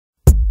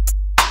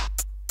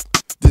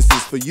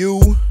for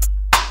you,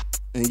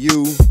 and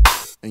you,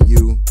 and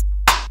you,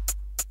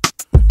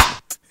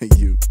 and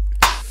you.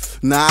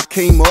 Now I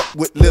came up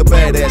with little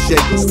badass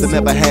yeagas that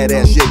never had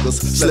ass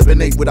yeagas.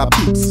 Slippin' eight with our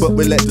peeps, but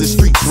we let the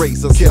streets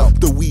raise us. Kept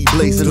the weed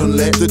blazin', don't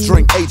let the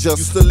drink age us.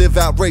 Used to live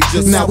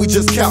outrageous, now we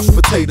just couch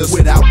potatoes.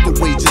 Without the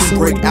wages,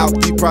 break out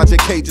the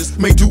project cages.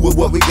 Make do with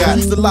what we got,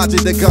 use the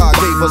logic that God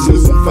gave us.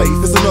 Lose some faith,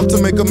 it's enough to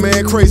make a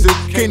man crazy.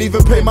 Can't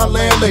even pay my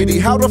landlady,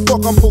 how the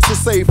fuck I'm supposed to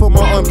save for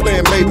my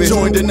unplanned baby?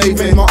 Joined the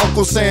Navy, my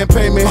Uncle Sam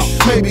pay me.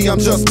 Maybe I'm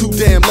just too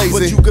damn lazy,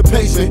 but you could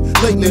pay me.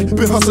 Lately,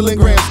 been hustling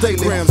grams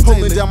daily,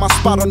 holding down my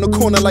spot on the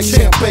corner like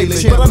Champ Bailey.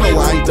 But I know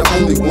I ain't the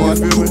only one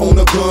who own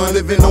a gun,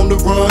 living on the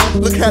run.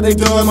 Look how they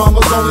done,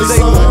 mama's only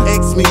son. They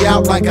X me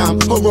out like I'm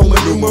a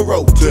Roman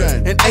numeral,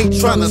 and ain't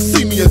tryna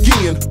see me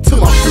again till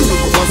my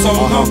funeral. For so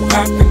long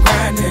I've been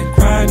grinding,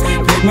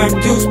 paid my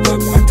dues, put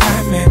my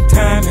time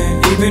in.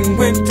 Even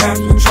when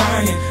times were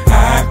trying,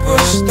 I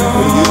pushed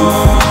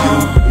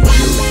on.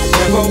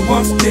 Never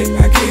once did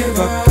I give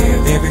up.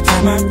 Every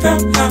time I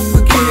felt I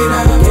would get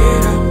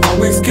up,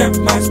 always kept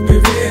my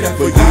spirit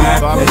up.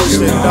 I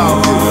pushed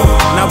on.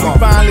 Now we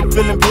finally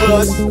feeling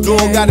blood. Do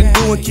what gotta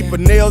do and keep her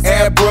nails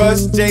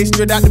airbrush. J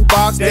straight out the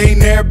box, they ain't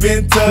never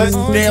been touched.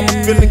 Damn,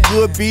 I'm feeling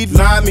good, beat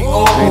line me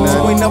old.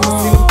 You ain't never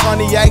seen a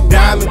Pontiac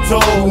diamond toe.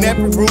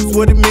 Nappy roots,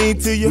 what it mean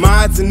to you?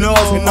 Mine's and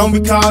us, and don't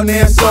be called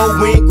now, so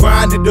we ain't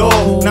grinded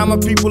all. Now my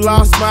people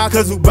all smile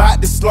cause we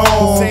bout to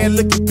slow. Saying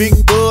look at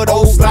Big Bud,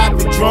 old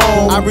sloppy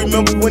drone. I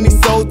remember when he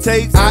sold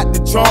tapes out the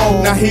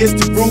trunk. Now here's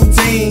the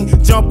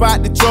routine. Jump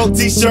out the truck,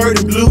 t-shirt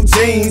and blue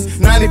jeans.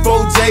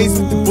 94 J's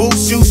with the boot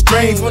shoe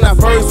strings. When I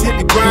first hit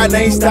the grind,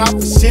 I ain't stop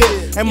for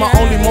shit. And my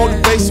only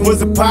motivation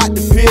was a pot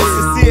to piss.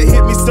 To see it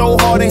hit me so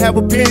hard, ain't have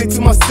a penny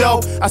to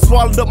myself. I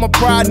swallowed up my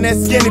pride and that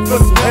skinny for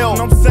some help.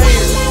 I'm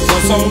saying,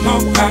 for so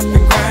long I've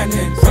been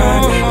grinding,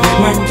 paid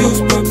my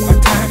dues, put my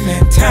time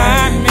in.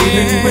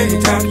 Even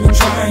when times were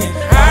trying,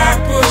 I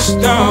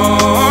pushed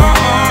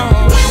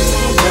on.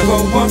 Never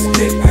once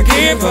did I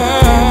give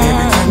up.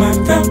 Every time I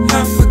felt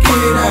I would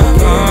get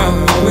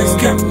up, always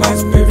kept my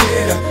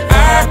spirit up.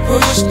 I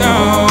pushed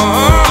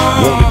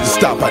on. Wanted to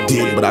stop, I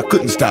did, but I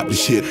couldn't stop the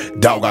shit.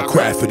 Dog, I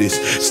cried for this,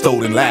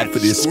 stole and lied for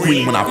this,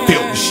 scream when I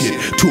felt the shit.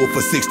 Toured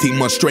for 16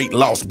 months straight,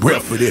 lost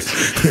breath for this.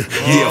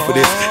 Yeah, for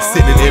this,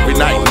 sitting every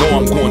night, know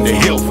I'm going to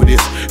hell for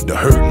this. The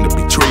hurt and the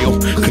betrayal,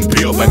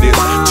 compelled by this.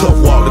 Tough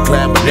wall to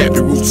climb, but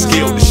Nappy roots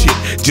scale the shit.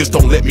 Just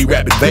don't let me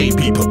rap in vain,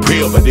 be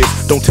prepared by this.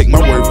 Don't take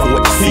my word for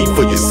it, see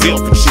for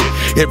yourself and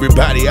shit.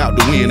 Everybody out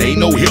the wind, ain't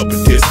no help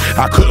in this.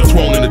 I could've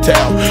thrown in the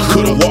towel,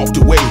 could've walked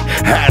away.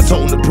 Eyes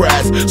on the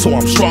prize, so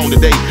I'm strong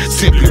today.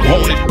 Simply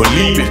want it,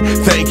 believe it,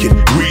 think it,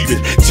 breathe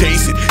it,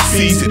 chase it,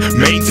 seize it,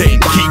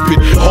 maintain, keep it,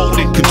 hold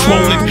it,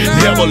 control it,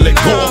 never let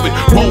go of it.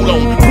 Roll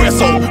on,